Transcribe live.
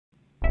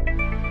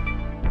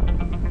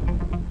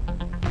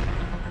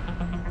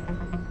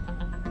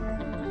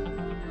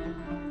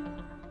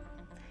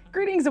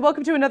Greetings and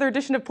welcome to another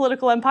edition of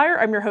Political Empire.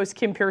 I'm your host,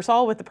 Kim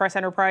Pearsall with the Press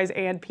Enterprise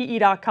and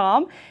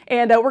PE.com.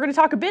 And we're going to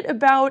talk a bit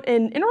about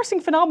an interesting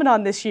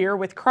phenomenon this year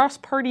with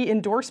cross-party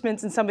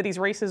endorsements in some of these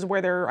races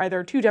where there are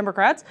either two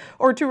Democrats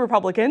or two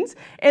Republicans.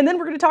 And then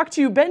we're going to talk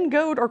to Ben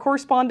Goad, our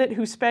correspondent,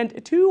 who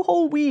spent 2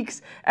 whole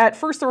weeks at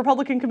first the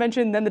Republican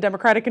convention, then the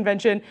Democratic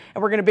convention.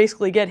 And we're going to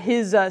basically get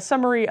his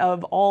summary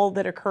of all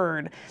that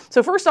occurred.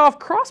 So first off,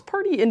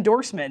 cross-party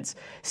endorsements.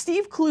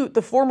 Steve Clute,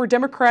 the former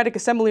Democratic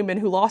assemblyman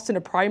who lost in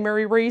a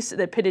primary race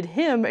that pitted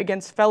him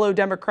against fellow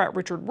Democrat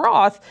Richard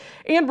Roth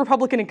and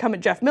Republican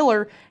incumbent Jeff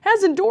Miller,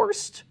 has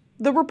endorsed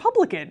the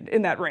Republican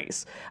in that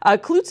race.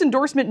 Clute's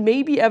endorsement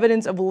may be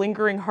evidence of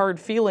lingering hard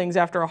feelings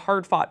after a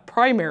hard-fought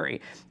primary,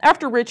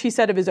 after which he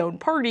said of his own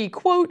party,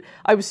 quote,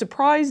 "I was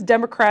surprised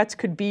Democrats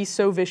could be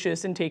so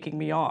vicious in taking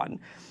me on."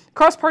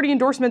 Cross-party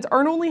endorsements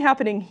aren't only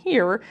happening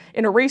here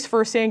in a race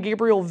for a San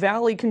Gabriel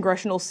Valley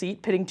congressional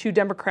seat pitting two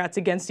Democrats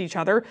against each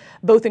other,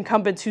 both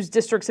incumbents whose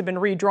districts have been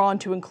redrawn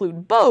to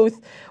include both.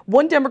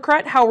 One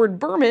Democrat, Howard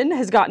Berman,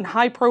 has gotten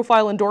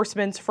high-profile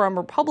endorsements from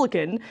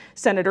Republican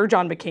Senator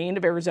John McCain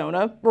of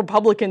Arizona,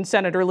 Republican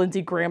Senator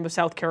Lindsey Graham of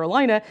South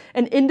Carolina,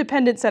 and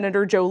Independent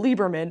Senator Joe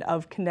Lieberman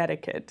of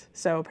Connecticut.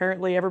 So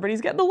apparently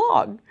everybody's getting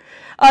along.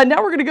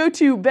 Now we're going to go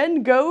to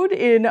Ben Goad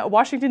in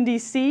Washington,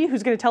 D.C.,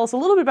 who's going to tell us a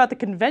little bit about the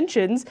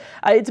conventions.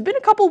 It's been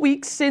a couple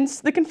weeks since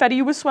the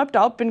confetti was swept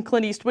up and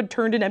Clint Eastwood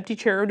turned an empty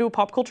chair into a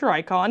pop culture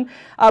icon.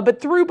 But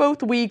through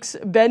both weeks,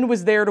 Ben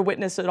was there to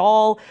witness it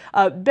all.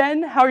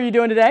 Ben, how are you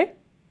doing today?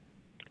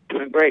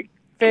 Doing great.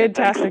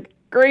 Fantastic.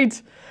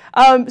 Great.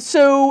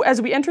 So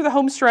as we enter the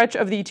home stretch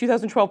of the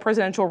 2012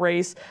 presidential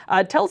race,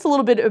 tell us a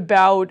little bit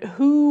about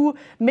who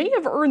may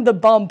have earned the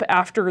bump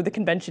after the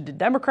convention. Did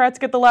Democrats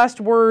get the last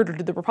word, or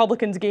did the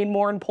Republicans gain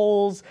more in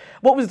polls?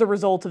 What was the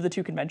result of the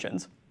two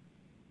conventions?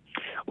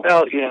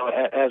 Well, you know,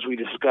 as we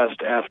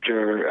discussed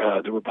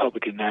after the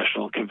Republican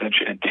National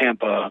Convention in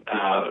Tampa,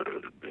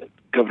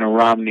 Governor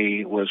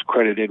Romney was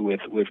credited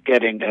with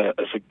getting a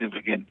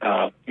significant,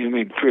 3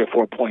 or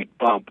 4 point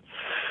bump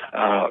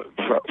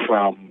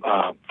from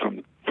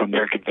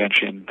their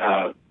convention,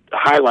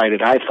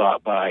 highlighted, I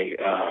thought, by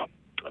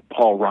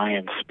Paul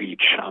Ryan's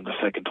speech on the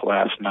second to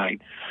last night.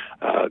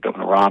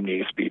 Governor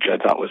Romney's speech I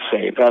thought was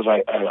safe, as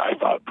I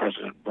thought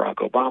President Barack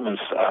Obama's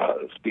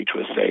speech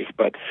was safe.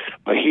 But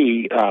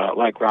he,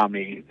 like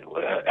Romney,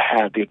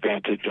 had the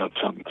advantage of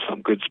some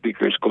good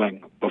speakers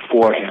going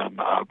before him.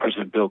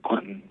 President Bill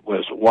Clinton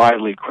was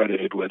widely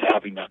credited with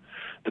having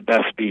the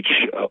best speech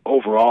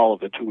overall of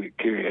the 2-week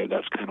period.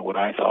 That's kind of what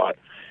I thought.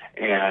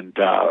 And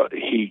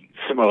he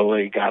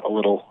similarly got a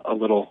little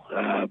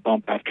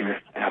bump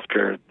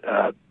after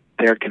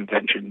their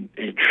convention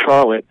in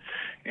Charlotte,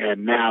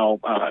 and now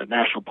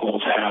national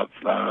polls have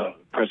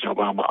President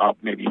Obama up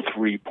maybe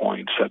 3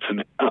 points. That's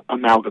an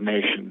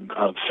amalgamation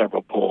of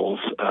several polls,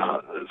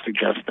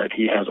 suggests that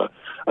he has a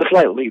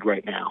slight lead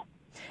right now.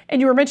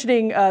 And you were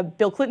mentioning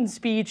Bill Clinton's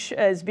speech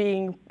as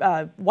being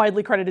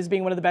widely credited as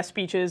being one of the best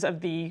speeches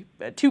of the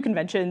two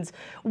conventions.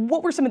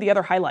 What were some of the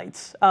other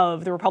highlights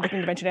of the Republican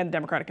convention and the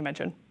Democratic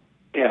convention?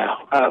 Yeah,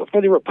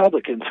 for the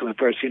Republicans who went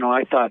first,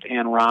 I thought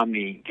Ann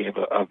Romney gave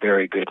a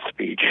very good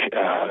speech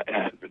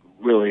and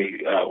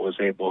really was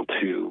able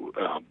to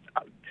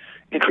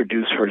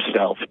introduce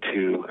herself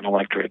to an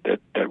electorate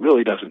that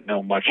really doesn't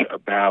know much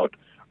about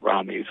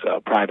Romney's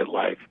private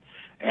life.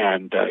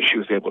 And she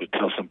was able to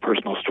tell some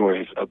personal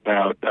stories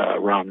about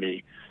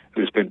Romney,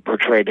 who's been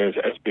portrayed as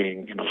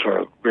being,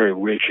 sort of very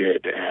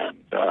rigid and,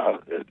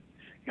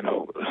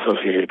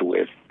 associated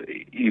with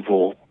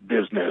evil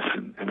business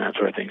and that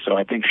sort of thing. So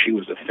I think she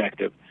was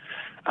effective.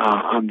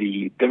 On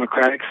the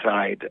Democratic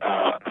side,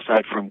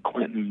 aside from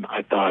Clinton,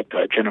 I thought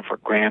Jennifer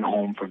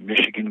Granholm from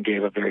Michigan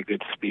gave a very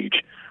good speech.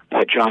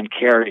 John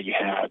Kerry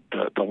had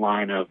the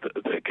line of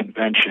the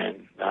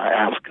convention,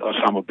 ask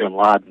Osama bin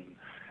Laden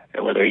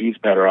whether he's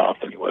better off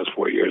than he was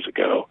 4 years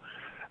ago.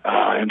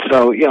 And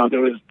so,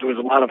 there was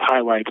a lot of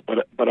highlights, but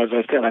as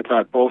I said, I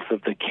thought both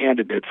of the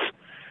candidates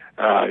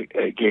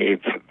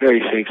gave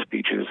very safe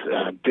speeches,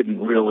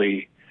 didn't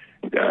really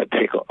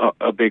take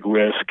a big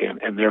risk,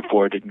 and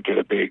therefore didn't get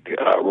a big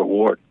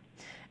reward.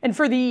 And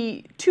for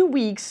the 2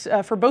 weeks,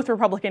 for both the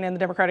Republican and the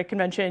Democratic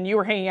convention, you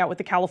were hanging out with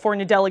the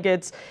California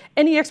delegates.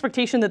 Any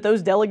expectation that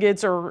those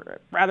delegates, or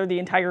rather the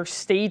entire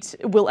state,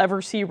 will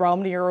ever see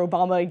Romney or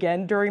Obama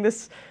again during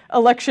this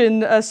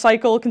election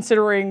cycle,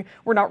 considering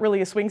we're not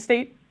really a swing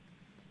state?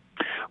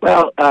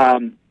 Well,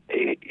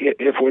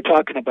 if we're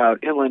talking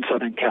about inland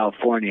Southern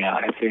California,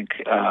 I think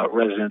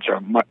residents are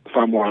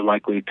far more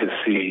likely to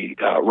see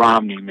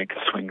Romney make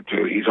a swing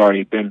through. He's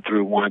already been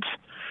through once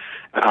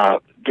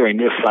during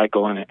this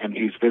cycle, and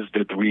he's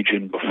visited the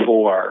region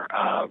before.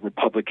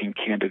 Republican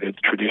candidates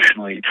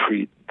traditionally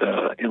treat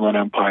the Inland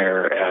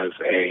Empire as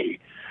a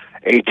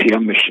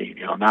ATM machine,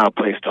 not a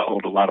place to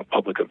hold a lot of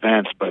public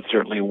events, but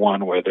certainly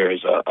one where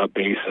there's a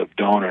base of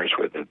donors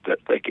that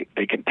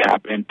they can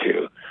tap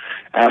into.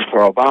 As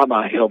for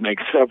Obama, he'll make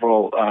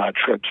several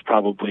trips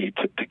probably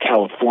to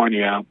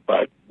California,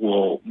 but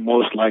will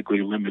most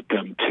likely limit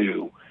them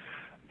to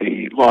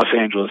the Los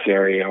Angeles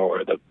area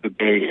or the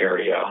Bay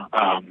Area.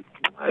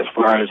 As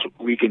far as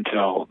we can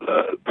tell,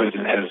 the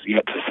president has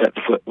yet to set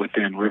foot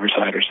within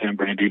Riverside or San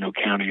Bernardino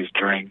counties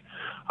during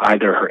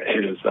either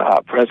his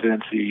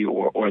presidency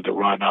or the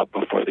run-up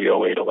before the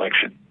 '08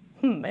 election.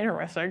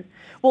 Interesting.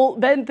 Well,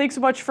 Ben, thanks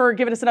so much for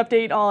giving us an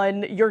update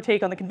on your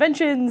take on the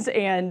conventions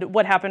and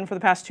what happened for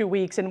the past 2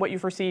 weeks and what you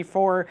foresee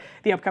for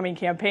the upcoming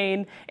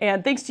campaign.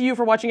 And thanks to you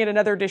for watching yet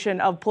another edition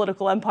of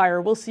Political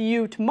Empire. We'll see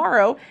you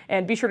tomorrow,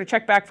 and be sure to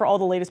check back for all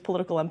the latest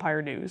Political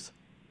Empire news.